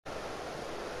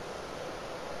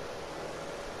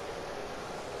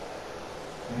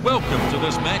Welcome to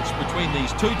this match between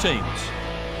these two teams.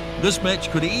 This match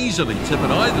could easily tip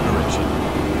in either direction.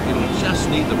 It'll just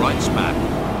need the right spark.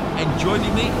 And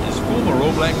joining me is former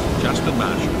All Black Justin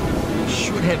Marshall. We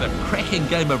should have a cracking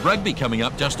game of rugby coming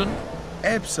up, Justin.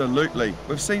 Absolutely.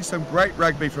 We've seen some great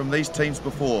rugby from these teams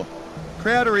before.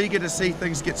 Crowd are eager to see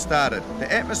things get started.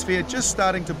 The atmosphere just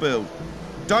starting to build.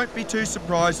 Don't be too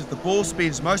surprised if the ball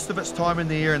spends most of its time in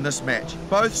the air in this match.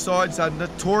 Both sides are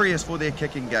notorious for their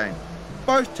kicking game.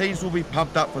 Both teams will be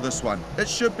pumped up for this one. It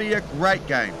should be a great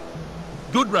game.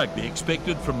 Good rugby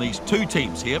expected from these two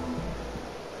teams here.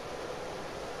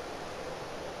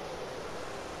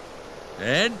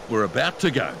 And we're about to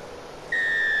go.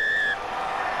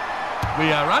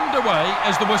 We are underway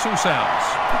as the whistle sounds.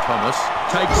 Thomas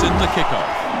takes in the kickoff.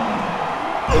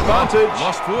 Advantage.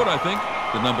 Lost forward, I think.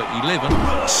 The number 11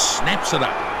 snaps it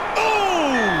up.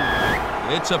 Oh!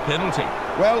 It's a penalty.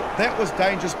 Well, that was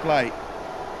dangerous play.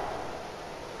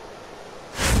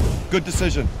 Good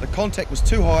decision. The contact was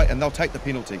too high and they'll take the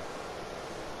penalty.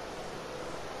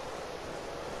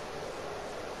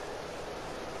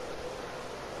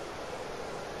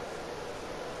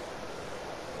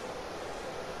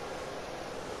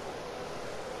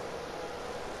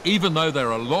 Even though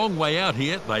they're a long way out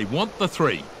here, they want the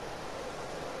 3.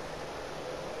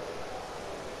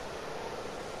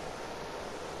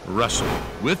 Russell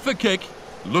with the kick,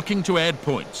 looking to add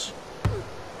points.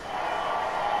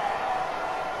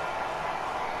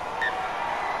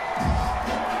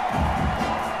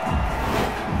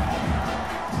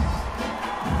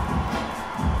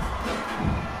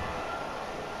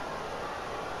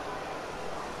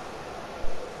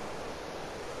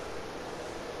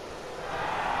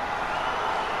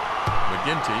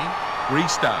 McGinty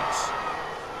restarts.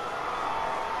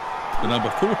 The number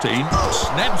 14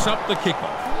 snaps up the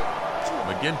kickoff.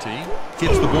 McGinty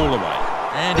gets the ball away,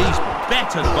 and he's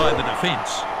battered by the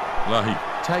defence. Lahi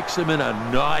takes him in a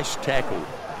nice tackle.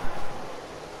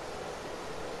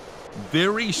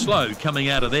 Very slow coming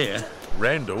out of there.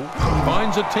 Randall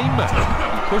finds a teammate.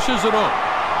 He pushes it on.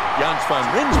 Jans van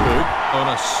Rensburg on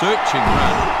a searching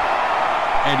run.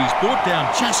 And he's brought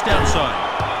down just outside.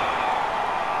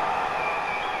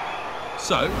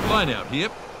 So, line out here.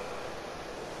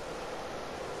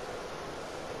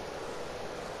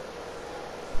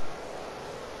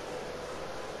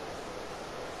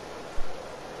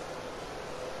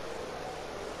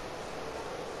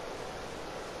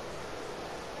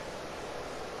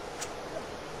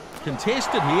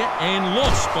 Contested here and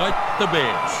lost by the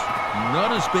Bears.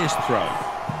 Not his best throw.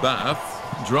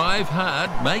 Bath drive hard,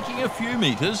 making a few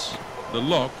metres. The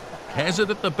lock has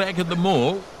it at the back of the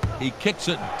maul. He kicks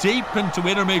it deep into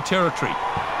enemy territory.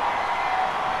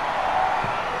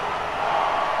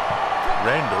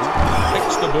 Randall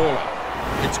picks the ball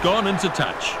up. It's gone into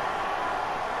touch.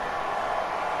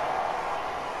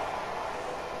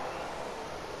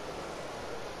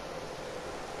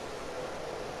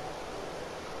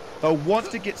 They'll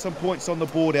want to get some points on the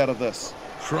board out of this.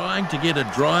 Trying to get a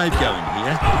drive going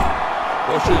here.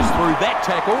 Pushes through that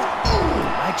tackle.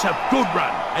 Makes a good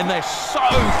run. And they're so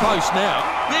close now.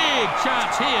 Big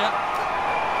chance here.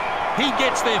 He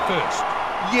gets there first.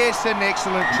 Yes, an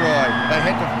excellent try. They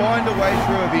had to find a way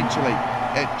through eventually.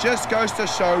 It just goes to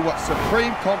show what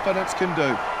supreme confidence can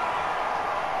do.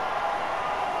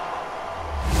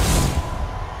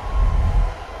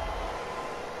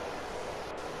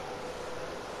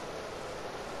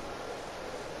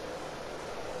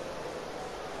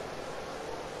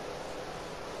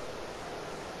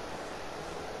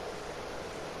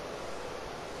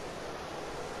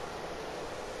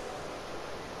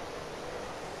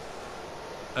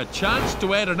 A chance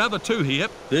to add another 2 here.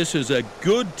 This is a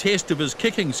good test of his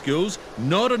kicking skills,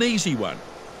 not an easy one.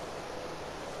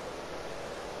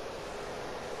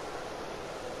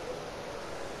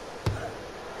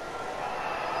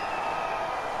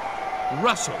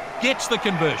 Russell gets the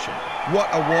conversion. What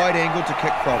a wide angle to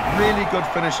kick from. Really good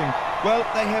finishing. Well,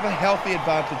 they have a healthy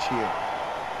advantage here.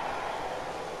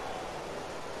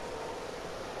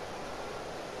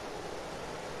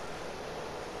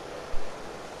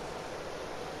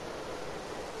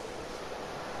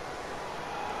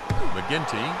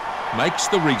 McGinty makes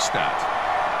the restart.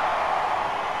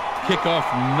 Kick-off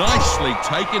nicely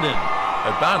taken in.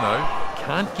 Obano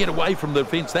can't get away from the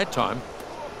defence that time.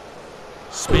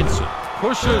 Spencer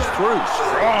pushes through.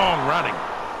 Strong running.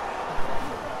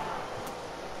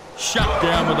 Shut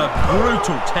down with a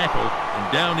brutal tackle,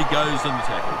 and down he goes in the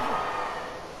tackle.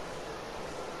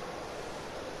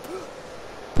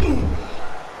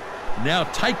 Now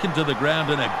taken to the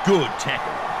ground in a good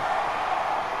tackle.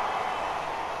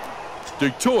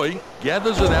 Dutoy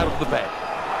gathers it out of the back.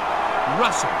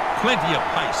 Russell plenty of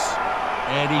pace.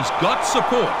 And he's got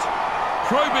support.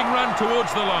 Probing run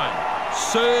towards the line.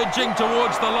 Surging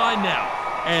towards the line now.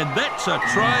 And that's a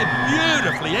try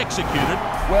beautifully executed.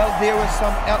 Well, there were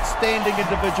some outstanding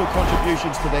individual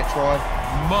contributions to that try.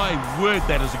 My word,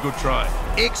 that is a good try.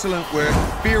 Excellent work,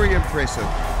 very impressive.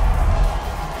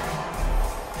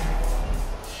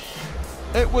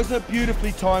 It was a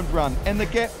beautifully timed run, and the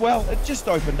gap, well, it just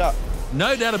opened up.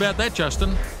 No doubt about that,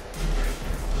 Justin.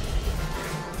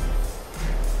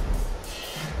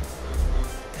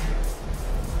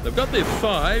 They've got their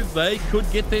 5, they could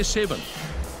get their 7.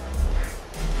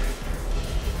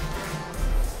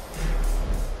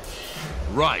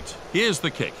 Right, here's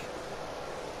the kick.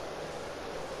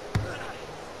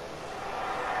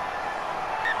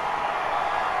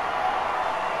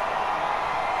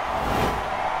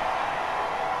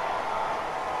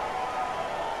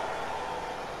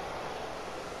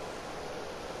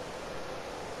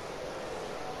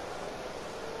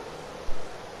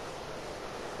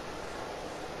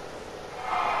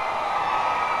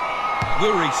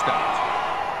 The restart.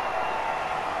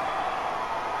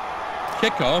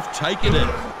 Kick-off, take it in.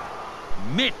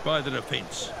 Met by the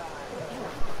defence.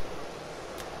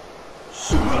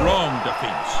 Strong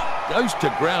defence. Goes to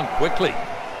ground quickly.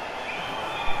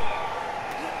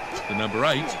 The number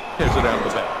 8 has it out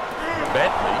the back.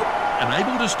 Batley,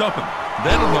 unable to stop him.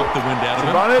 That'll knock the wind out of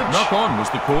him. Advantage. Knock on was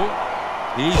the call.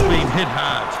 He's been hit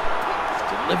hard.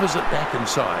 Delivers it back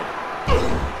inside.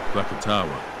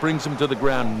 Rakatawa brings him to the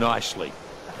ground nicely.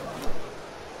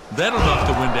 That'll knock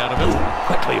the wind out of him.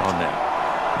 Quickly on now.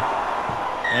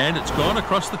 And it's gone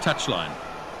across the touchline.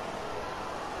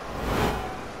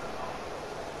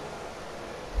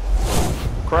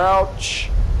 Crouch.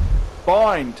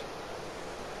 Bind.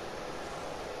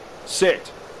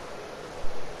 Set.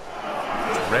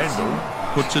 Randall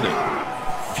puts it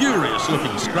in. Furious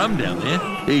looking scrum down there.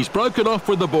 He's broken off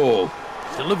with the ball.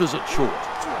 Delivers it short.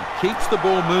 He keeps the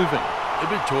ball moving.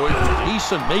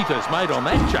 Decent meters made on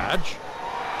that charge.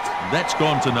 That's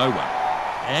gone to no one.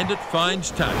 And it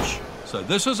finds touch. So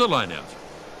this is a line-out.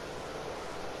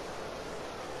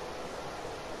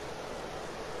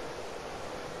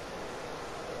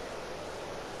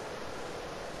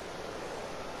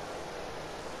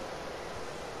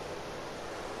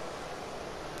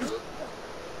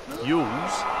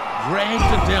 Yules dragged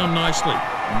it down nicely.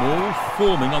 More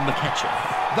forming on the catcher.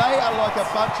 They are like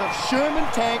a bunch of Sherman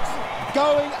tanks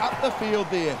going up the field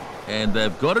there. And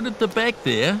they've got it at the back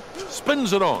there.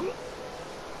 Spins it on.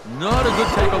 Not a good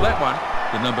tackle, that one.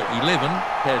 The number 11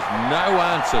 has no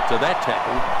answer to that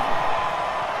tackle.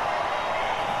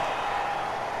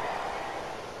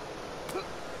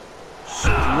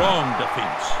 Strong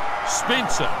defence.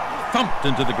 Spencer thumped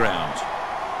into the ground.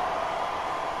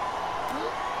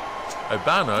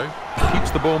 Obano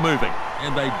keeps the ball moving,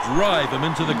 and they drive him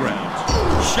into the ground.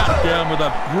 Shut down with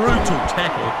a brutal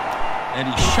tackle, and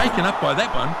he's shaken up by that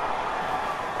one.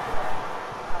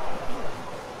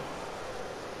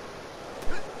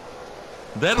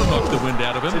 That'll knock the wind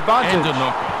out of him. Advantage. And a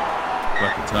knocker.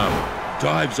 Rakatawa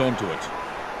dives onto it.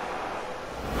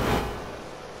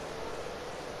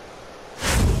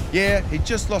 Yeah, he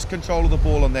just lost control of the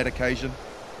ball on that occasion.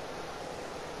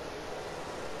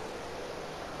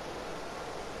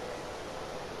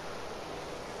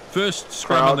 First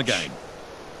scrum in the Crouch. game.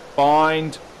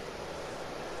 Bind.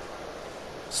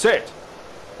 Set.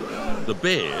 The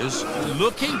Bears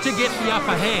looking to get the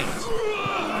upper hand.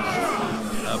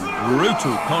 A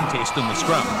brutal contest in the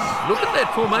scrum. Look at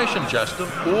that formation, Justin.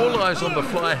 All eyes on the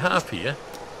fly half here.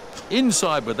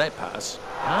 Inside with that pass.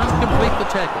 Can't complete the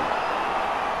tackle.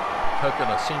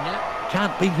 Kokona Senior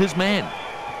can't beat his man.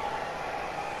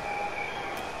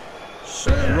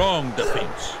 Strong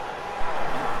defence.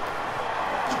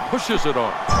 Pushes it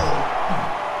on.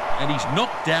 And he's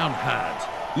knocked down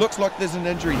hard. Looks like there's an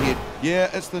injury here. Yeah,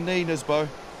 it's the knee, Nisbo.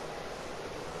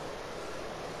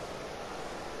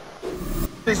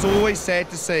 It's always sad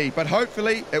to see, but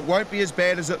hopefully it won't be as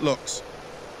bad as it looks.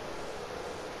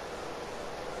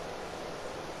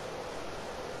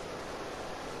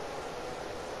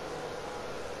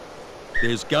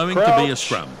 There's going Crouch. to be a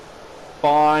scrum.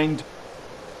 Bind.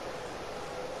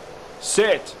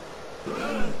 Set.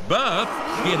 But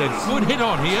get a good hit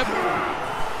on here.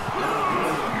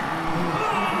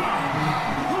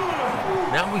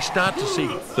 Now we start to see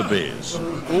the Bears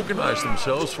organise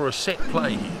themselves for a set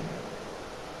play here.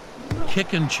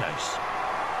 Kick and chase.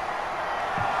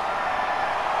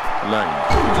 Lane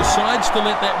decides to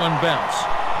let that one bounce.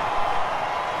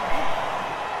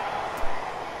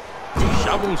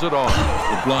 Shovels it on.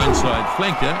 The blindside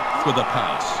flanker with a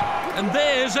pass. And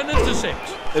there's an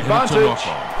intercept. Advantage. And it's a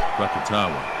knock-on.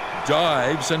 Rakatawa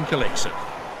dives and collects it.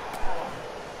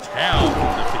 Powerful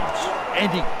defence.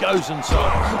 And he goes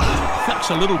inside. Flicks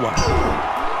a little one.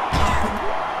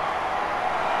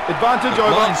 Advantage The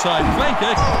over. blindside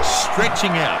flanker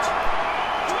stretching out.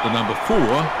 The number 4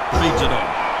 feeds it on.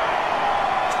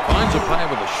 Finds a player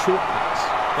with a short pass.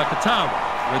 Wakatawa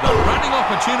with a running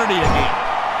opportunity again.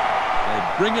 They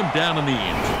bring him down in the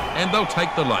end, and they'll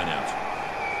take the line out.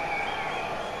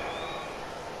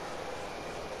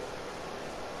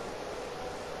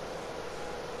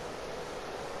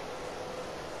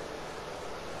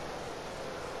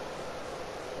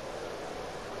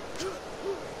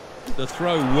 The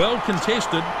throw well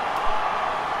contested.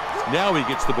 Now he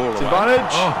gets the ball away.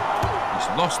 Advantage. Oh, he's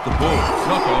lost the ball.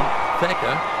 Knock on.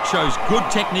 Thacker shows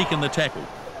good technique in the tackle.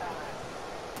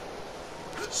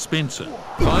 Spencer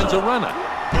finds a runner.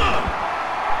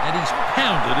 And he's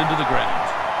pounded into the ground.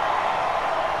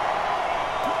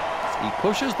 He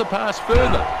pushes the pass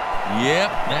further.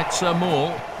 Yep, that's a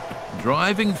maul.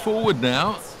 Driving forward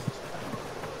now.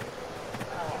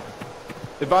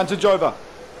 Advantage over.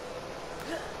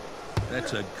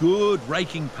 That's a good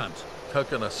raking punt.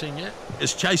 Kokona Senior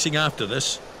is chasing after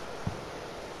this.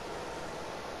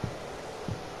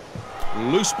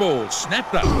 Loose ball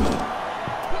snapped up.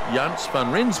 Jans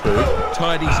van Rensburg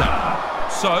tidies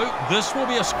up. So this will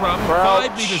be a scrum, Crouch.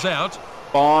 5 metres out.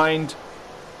 Bind.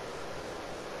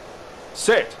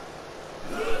 Set.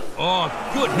 Oh,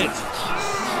 good hit.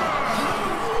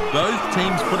 Both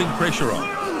teams putting pressure on.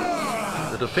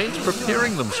 The defence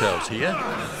preparing themselves here.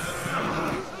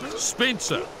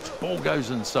 Spencer. Ball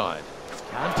goes inside.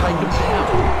 Can't take him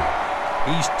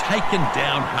down. He's taken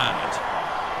down hard.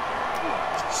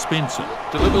 Spencer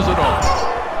delivers it on.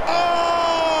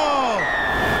 Oh!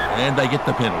 And they get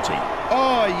the penalty.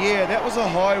 Oh, yeah, that was a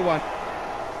high one.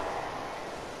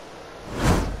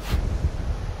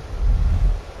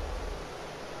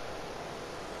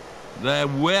 They're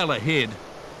well ahead,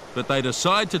 but they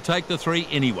decide to take the 3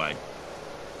 anyway.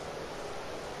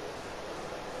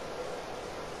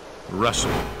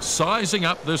 Russell sizing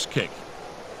up this kick.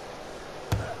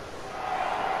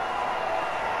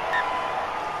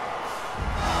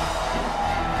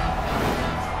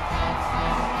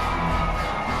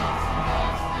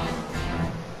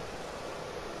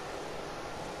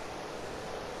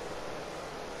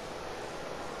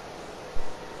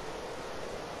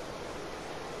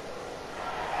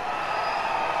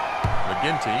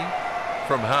 McGinty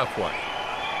from halfway.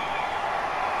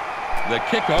 The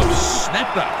kickoff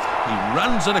snapped up. He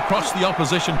runs it across the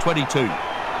opposition 22.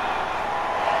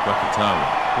 Wakatawa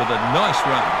with a nice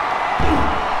run.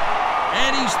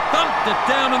 And he's thumped it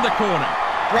down in the corner.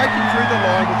 Breaking through the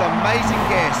line with amazing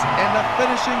gas, and the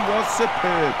finishing was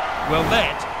superb. Well,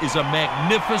 that is a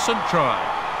magnificent try.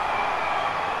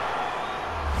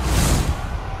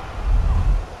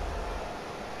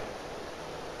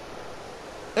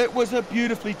 It was a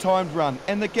beautifully timed run,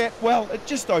 and the gap, well, it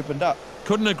just opened up.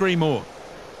 Couldn't agree more.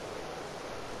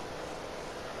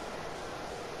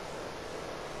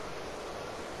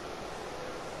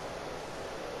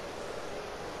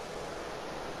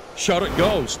 Shot at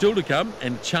goal still to come,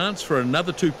 and chance for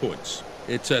another 2 points.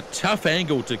 It's a tough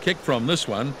angle to kick from this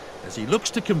one as he looks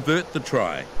to convert the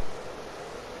try.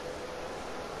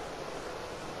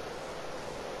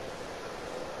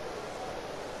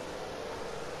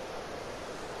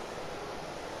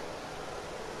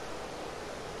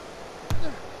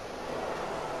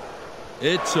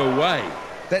 It's away.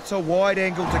 That's a wide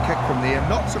angle to kick from there.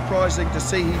 Not surprising to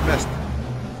see he missed.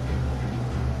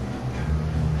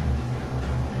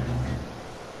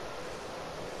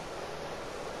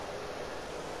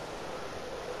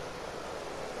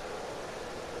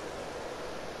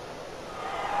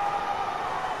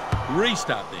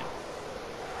 Restart then.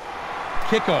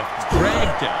 Kickoff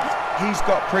dragged out. He's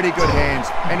got pretty good hands,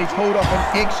 and he pulled off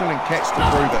an excellent catch to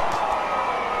prove it.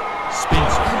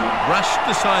 Spencer rushed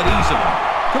the side easily.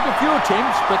 Took a few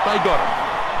attempts, but they got him.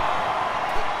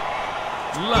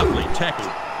 Lovely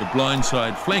tackle. The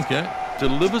blindside flanker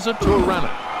delivers it to a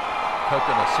runner.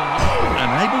 Kokona Senior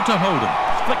unable to hold him.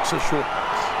 Flicks a short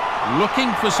pass.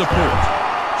 Looking for support.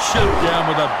 Shut down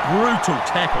with a brutal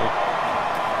tackle.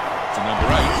 The number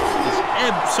 8 is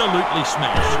absolutely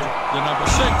smashed. The number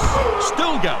 6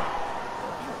 still going.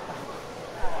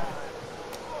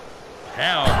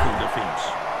 Powerful defence.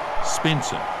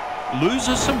 Spencer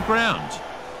loses some ground.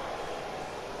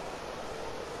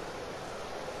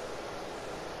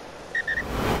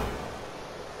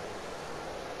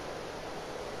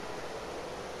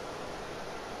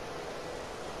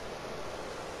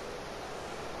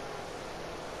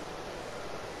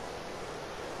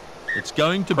 It's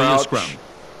going to be a Crouch. scrum.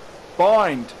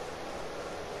 Bind.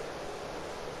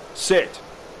 Set.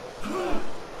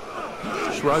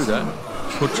 Schroeder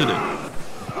puts it in.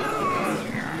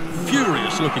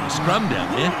 Furious looking scrum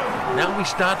down there. Now we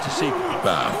start to see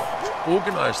Bath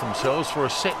organise themselves for a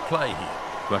set play here.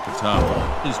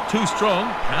 Vakatawa is too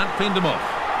strong, can't fend him off.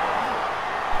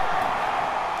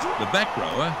 The back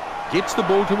rower gets the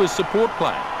ball to his support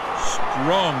player.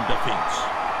 Strong defence.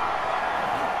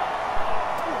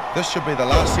 This should be the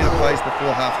last set of plays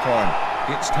before half-time.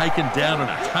 Gets taken down in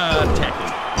a hard tackle.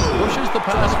 Pushes the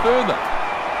pass further.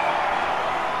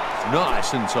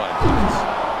 Nice inside pass.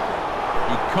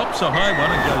 He cops a high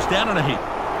one and goes down in a heap.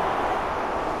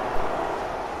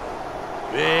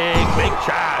 Big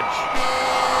charge.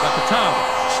 Vakatawa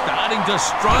starting to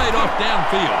stride off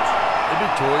downfield.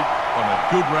 Ibitoy on a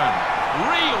good run.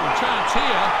 Real chance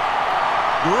here.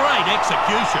 Great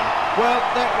execution. Well,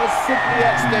 that was simply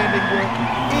outstanding work.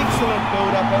 Excellent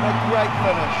build-up and a great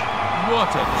finish.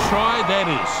 What a try that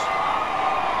is.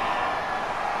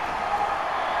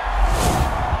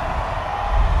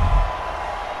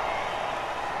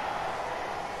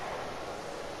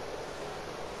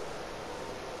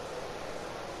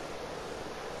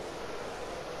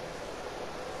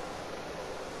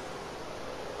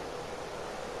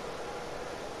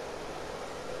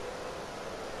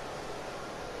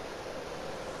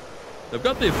 They've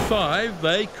got their 5,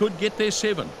 they could get their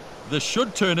 7. This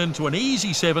should turn into an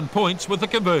easy 7 points with the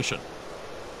conversion.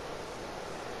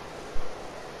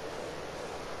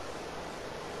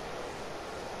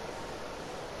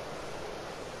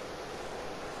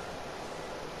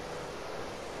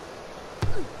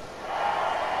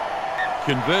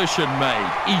 Conversion made,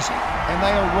 easy. And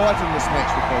they are right in this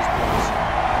match with those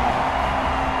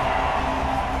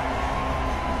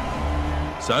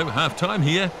points. So, half-time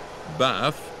here,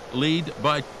 Bath lead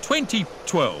by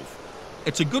 20-12.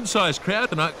 It's a good-sized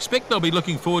crowd, and I expect they'll be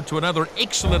looking forward to another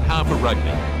excellent half of rugby.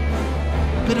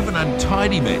 A bit of an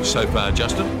untidy match so far,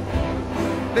 Justin.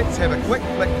 Let's have a quick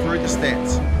flick through the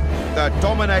stats. They're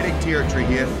dominating territory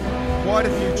here. Quite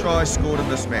a few tries scored in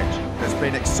this match. It's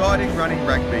been exciting running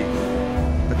rugby.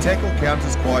 The tackle count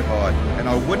is quite high, and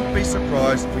I wouldn't be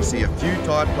surprised if we see a few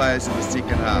tired players in the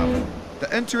second half. The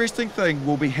interesting thing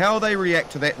will be how they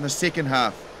react to that in the second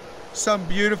half. Some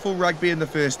beautiful rugby in the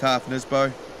first half,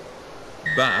 Nisbo.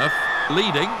 Bath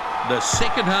leading, the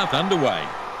second half underway.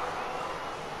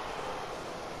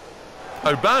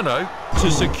 Obano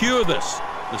to secure this.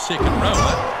 The second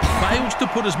rower fails to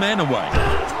put his man away.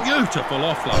 Beautiful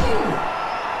offload.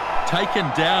 Taken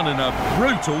down in a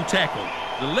brutal tackle.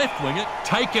 The left winger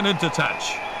taken into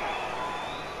touch.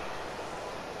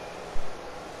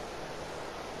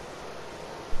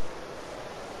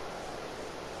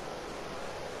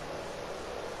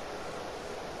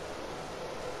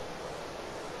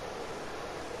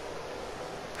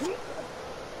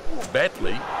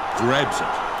 Batley grabs it.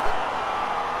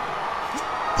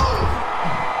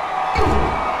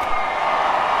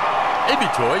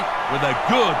 Ibitoy with a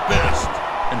good burst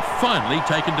and finally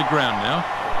taken to ground now.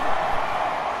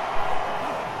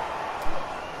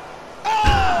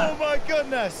 Oh my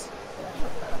goodness!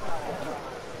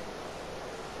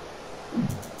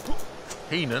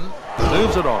 Heenan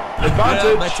moves it on. Advantage.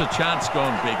 Well, that's a chance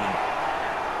gone begging.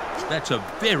 That's a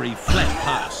very flat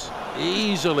pass.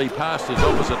 Easily past his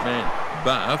opposite man.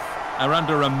 Bath are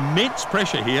under immense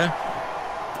pressure here.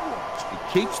 He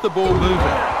keeps the ball moving.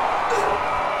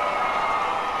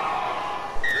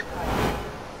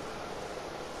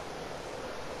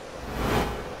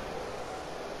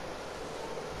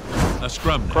 A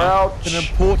scrum now. Crouch. An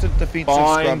important defensive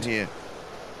scrum Bind. here.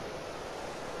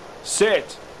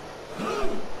 Set. Both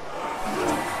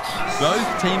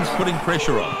teams putting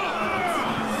pressure on.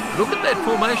 Look at that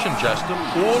formation, Justin.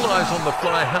 All eyes on the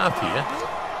fly half here.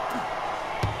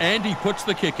 And he puts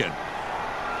the kick in.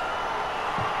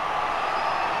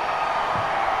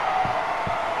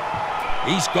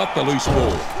 He's got the loose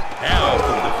ball.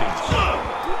 Powerful defence.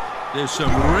 There's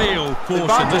some real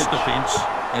force in this defence,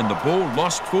 and the ball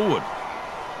lost forward.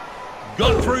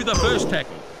 Got through the first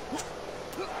tackle.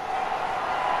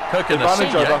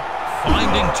 Advantage over. Kokonasiya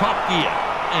finding top gear,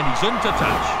 and he's into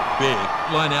touch. Big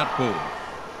line-out ball.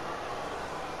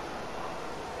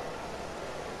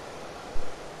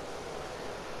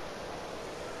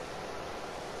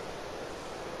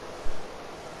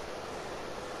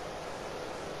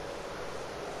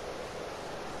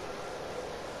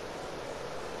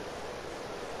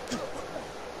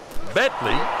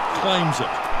 Batley claims it.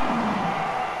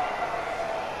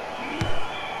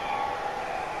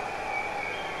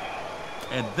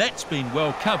 And that's been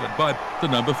well covered by the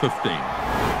number 15.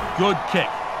 Good kick.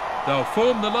 They'll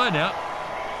form the line out.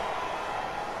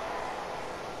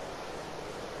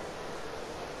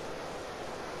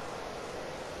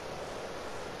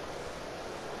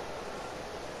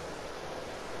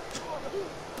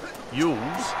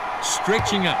 Yules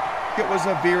stretching up. It was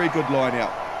a very good line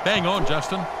out. Bang on,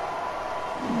 Justin.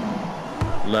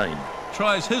 Lane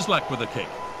tries his luck with a kick.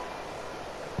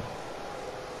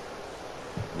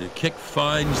 The kick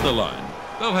finds the line.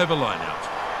 They'll have a line out.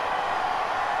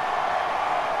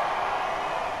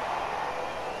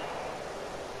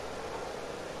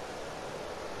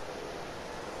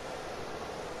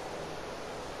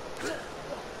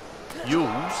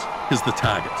 Yules is the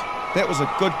target. That was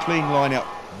a good clean line out.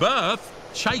 Bath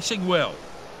chasing well.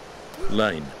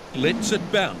 Lane lets it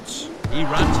bounce. He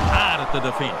runs hard at the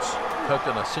defence.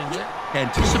 Kokonasinya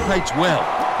anticipates well.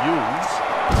 Yules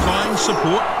finds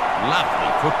support. Lovely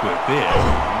footwork there.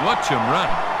 Watch him run.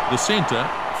 The centre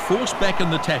forced back in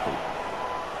the tackle.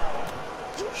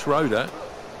 Schroeder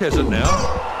has it now.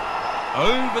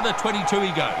 Over the 22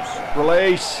 he goes.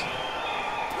 Release.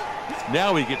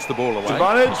 Now he gets the ball away.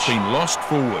 Advantage. It's been lost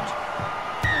forward.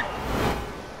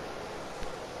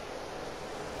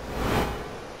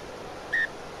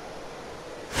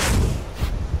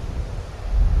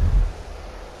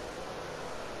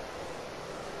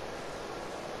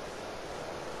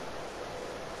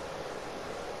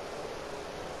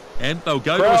 And they'll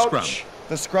go to a scrum.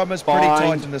 The scrum is pretty Bind.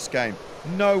 tight in this game.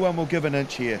 No one will give an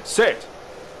inch here. Set.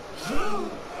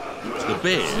 The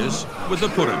Bears with the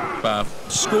pudding. Bath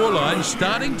scoreline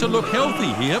starting to look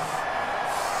healthy here.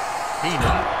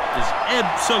 Heenan is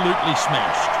absolutely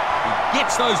smashed. He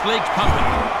gets those legs pumping.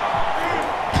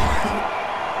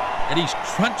 And he's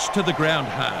crunched to the ground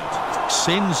hard.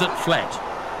 Sends it flat.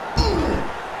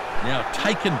 Now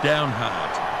taken down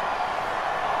hard.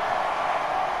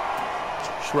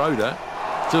 Schroeder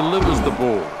delivers the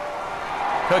ball.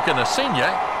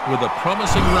 Kokonasinya with a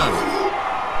promising run.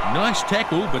 Nice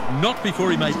tackle, but not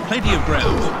before he made plenty of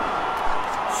ground.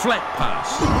 Flat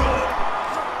pass.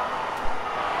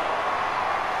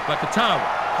 Bakatawa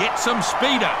gets some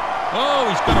speed up.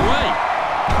 Oh, he's got away.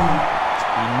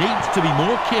 He needs to be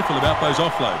more careful about those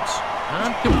offloads.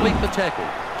 Can't complete the tackle.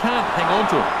 Can't hang on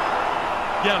to him.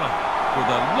 Gallagher with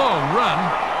a long run.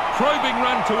 Probing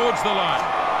run towards the line.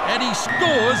 And he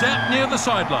scores out near the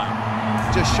sideline.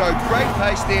 Just showed great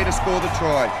pace there to score the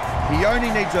try. He only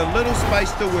needs a little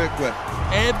space to work with.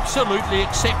 Absolutely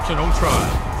exceptional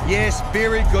try. Yes,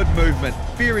 very good movement.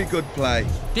 Very good play.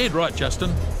 Dead right,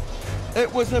 Justin.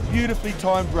 It was a beautifully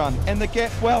timed run, and the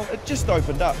gap, well, it just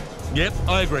opened up. Yep,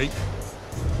 I agree.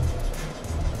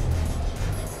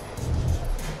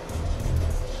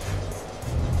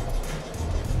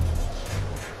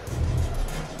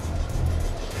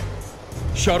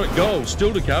 Shot at goal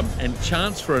still to come, and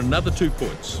chance for another 2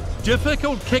 points.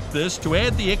 Difficult kick this to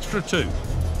add the extra 2.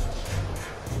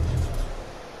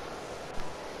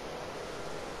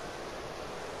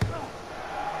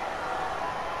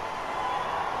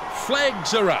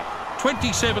 Flags are up.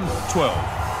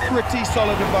 27-12. Pretty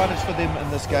solid advantage for them in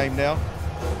this game now.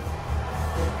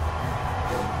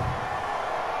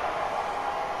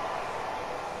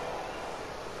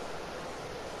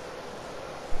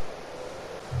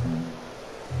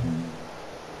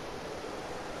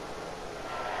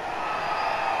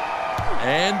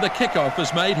 And the kickoff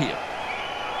is made here.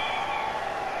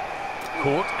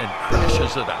 Caught and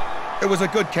crashes it up. It was a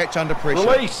good catch under pressure.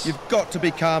 Release. You've got to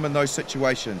be calm in those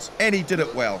situations, and he did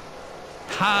it well.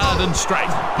 Hard and straight.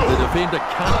 The defender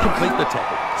can't complete the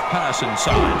tackle. Pass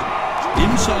inside.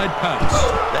 Inside pass.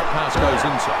 That pass goes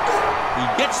inside. He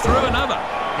gets through another.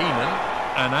 Heenan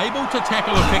unable to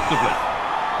tackle effectively.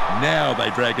 Now they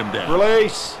drag him down.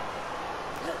 Release.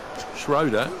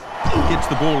 Schroeder gets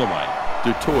the ball away.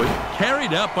 Dutoy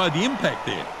carried out by the impact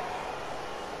there.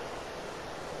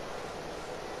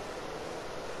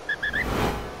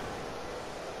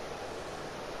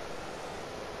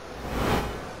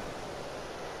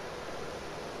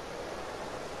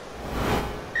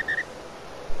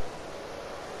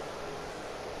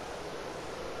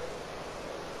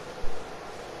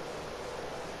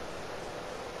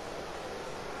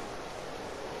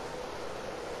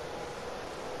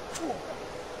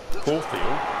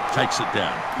 Caulfield takes it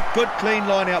down. Good clean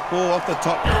line-out ball off the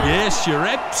top. Yes, you're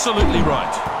absolutely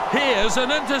right. Here's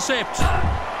an intercept.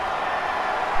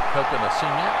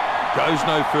 Kokonasinya goes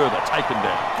no further, taken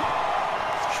down.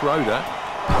 Schroeder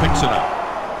picks it up.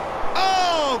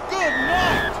 Oh, good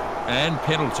night! And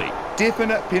penalty.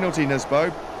 Definite penalty,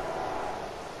 Nisbo.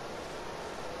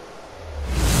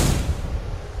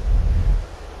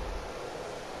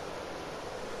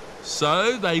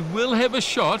 So they will have a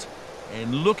shot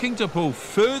and looking to pull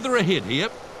further ahead here.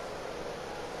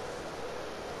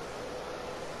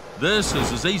 This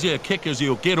is as easy a kick as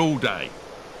you'll get all day.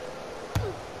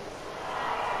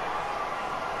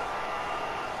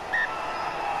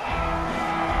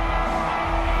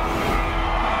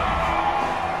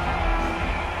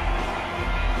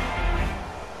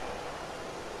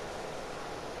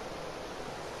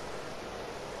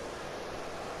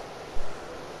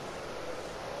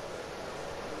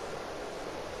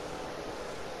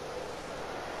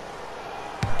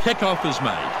 Kick-off is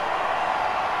made.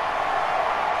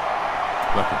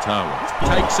 Wakatawa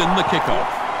takes in the kick-off.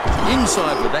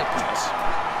 Inside with that pass.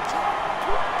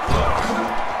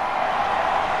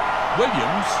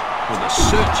 Williams with a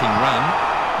searching run.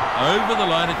 Over the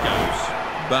line it goes.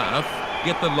 Bath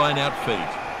get the line-out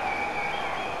feed.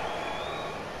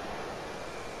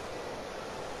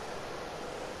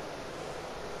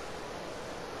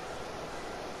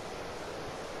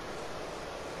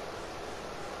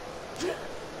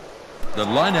 The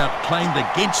line-out claimed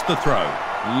against the throw.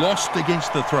 Lost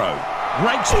against the throw.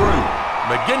 Breaks through.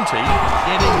 McGinty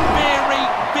getting very,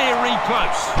 very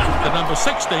close. The number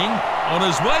 16 on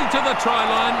his way to the try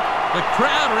line. The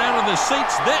crowd are out of their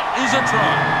seats. That is a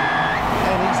try.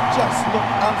 And he's just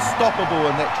looked unstoppable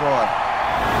in that try.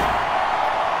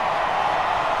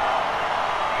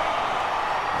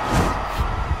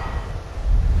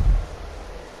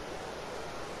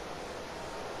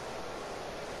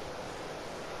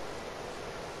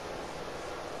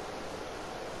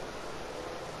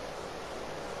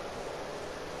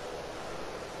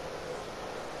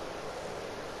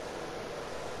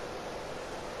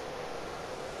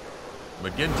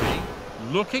 McGinty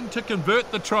looking to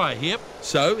convert the try here.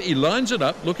 So he lines it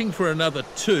up, looking for another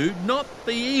 2. Not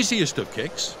the easiest of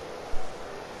kicks.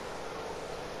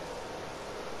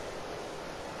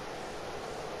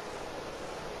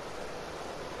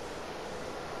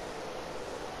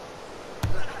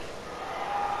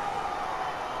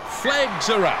 Flags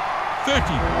are up.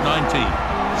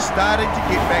 30-19. Starting to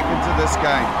get back into this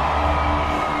game.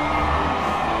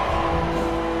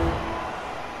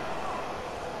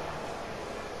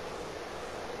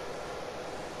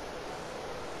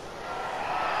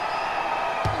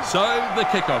 So the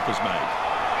kickoff is made.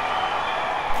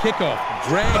 Kickoff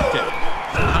dragged it.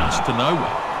 Pass to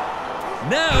nowhere.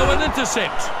 Now an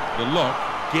intercept. The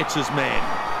lock gets his man.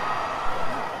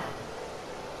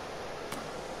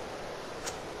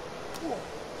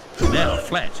 Now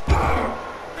flat.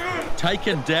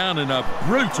 Taken down in a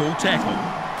brutal tackle.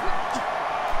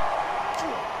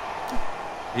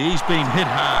 He's been hit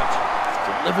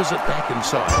hard. Delivers it back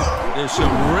inside. There's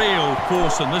some real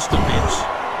force in this defence.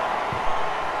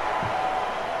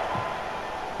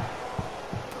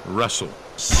 Russell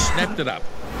snapped it up,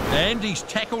 and he's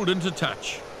tackled into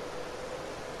touch.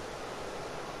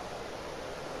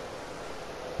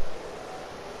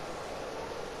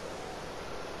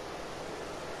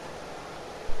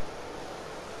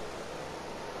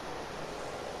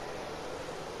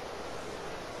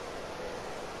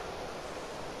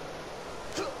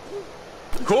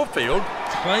 Caulfield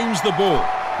claims the ball.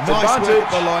 Nice work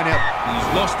at the line out.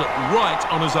 He's lost it right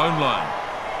on his own line.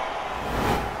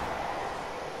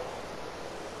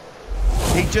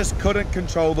 He just couldn't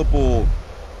control the ball.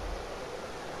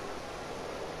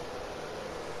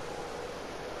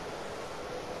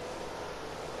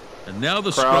 And now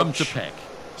the scrum to pack.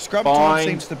 Scrum time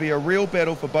seems to be a real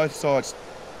battle for both sides.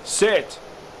 Set.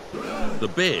 The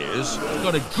Bears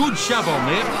got a good shove on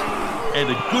there and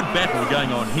a good battle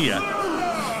going on here.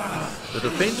 The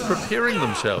defence preparing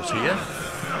themselves here.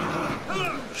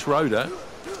 Schroeder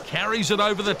carries it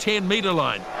over the 10-metre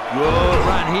line. Good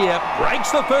run here.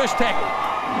 Breaks the first tackle.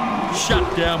 Shut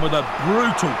down with a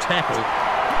brutal tackle.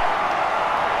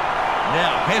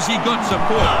 Now, has he got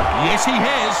support? Yes, he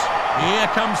has. Here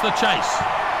comes the chase.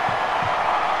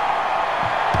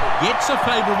 Gets a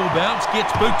favourable bounce,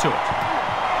 gets boot to it.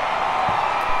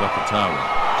 Wakatawa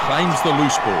claims the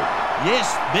loose ball.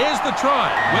 Yes, there's the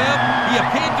try. Well, he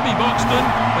appeared to be boxed in,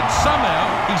 but somehow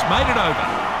he's made it over.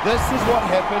 This is what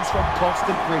happens from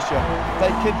constant pressure.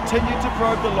 They continue to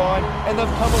probe the line, and they've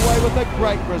come away with a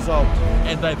great result.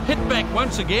 And they've hit back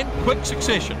once again, quick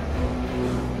succession.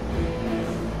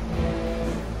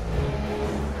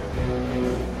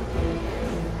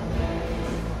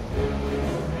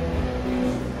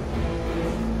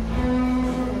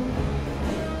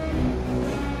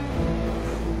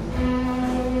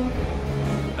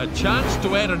 A chance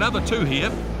to add another 2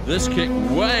 here. This kick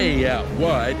way out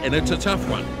wide, and it's a tough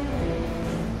one.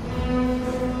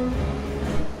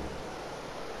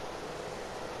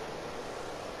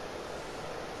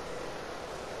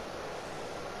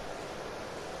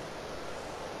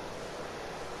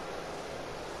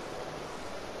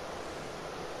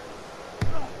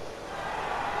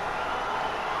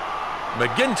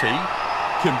 McGinty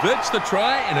converts the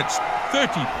try, and it's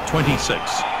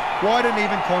 30-26. Quite an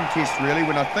even contest, really,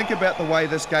 when I think about the way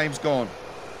this game's gone.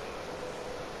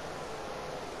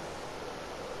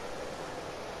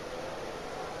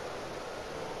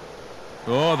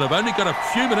 Oh, they've only got a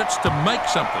few minutes to make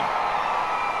something.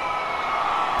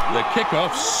 The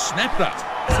kickoff snapped up.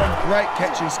 Some great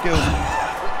catching skills.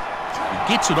 He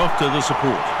gets it off to the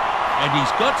support. And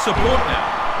he's got support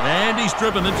now. And he's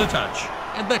driven into touch.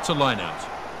 And that's a line out.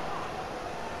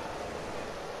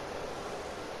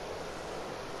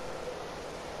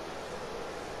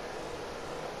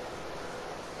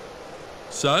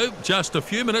 So, just a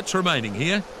few minutes remaining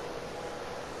here.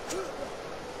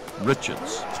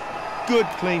 Richards. Good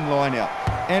clean line out.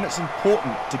 And it's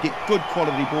important to get good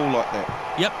quality ball like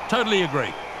that. Yep, totally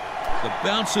agree. The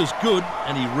bounce is good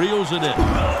and he reels it in.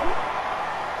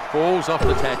 Falls off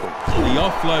the tackle. The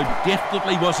offload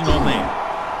definitely wasn't on there.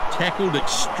 Tackled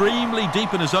extremely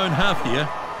deep in his own half here.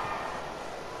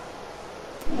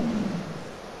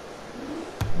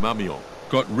 Mamion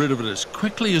got rid of it as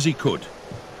quickly as he could.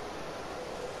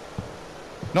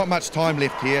 Not much time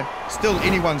left here. Still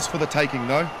anyone's for the taking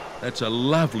though. That's a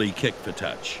lovely kick for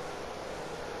touch.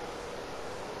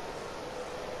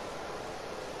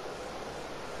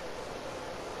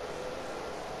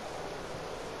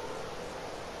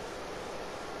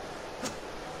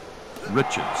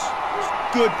 Richards.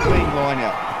 Good clean line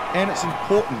out. And it's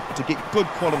important to get good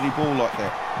quality ball like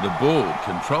that. The ball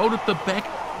controlled at the back.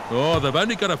 Oh, they've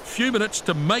only got a few minutes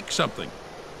to make something.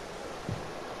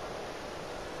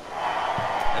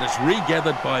 And it's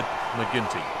regathered by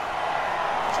McGinty.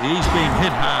 He's being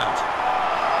hit hard.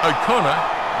 O'Connor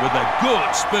with a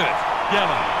good spurt.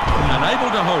 Gallagher unable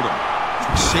to hold him.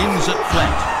 Sends it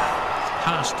flat.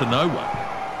 Pass to no one.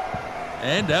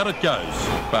 And out it goes.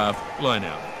 Bath line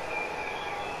out.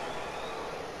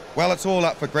 Well, it's all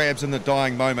up for grabs in the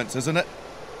dying moments, isn't it?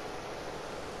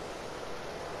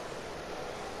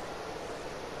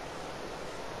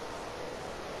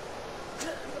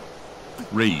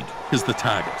 Reed is the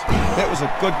target. That was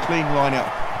a good clean line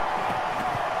out.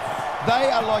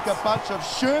 They are like a bunch of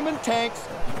Sherman tanks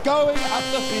going up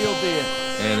the field there.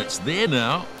 And it's there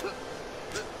now.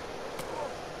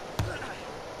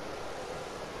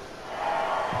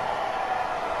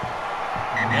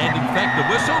 And in fact, the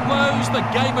whistle blows, the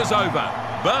game is over.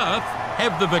 Bath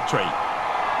have the victory.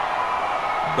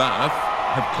 Bath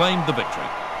have claimed the victory.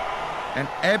 An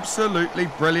absolutely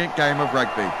brilliant game of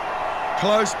rugby.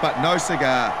 Close but no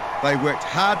cigar. They worked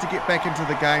hard to get back into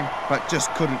the game, but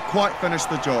just couldn't quite finish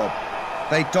the job.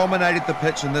 They dominated the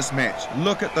pitch in this match.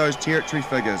 Look at those territory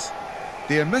figures.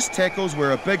 Their missed tackles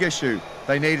were a big issue.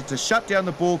 They needed to shut down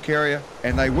the ball carrier,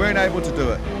 and they weren't able to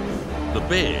do it. The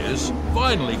Bears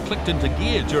finally clicked into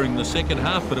gear during the second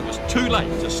half, but it was too late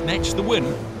to snatch the win.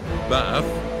 Bath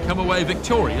come away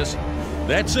victorious.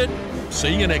 That's it.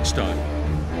 See you next time.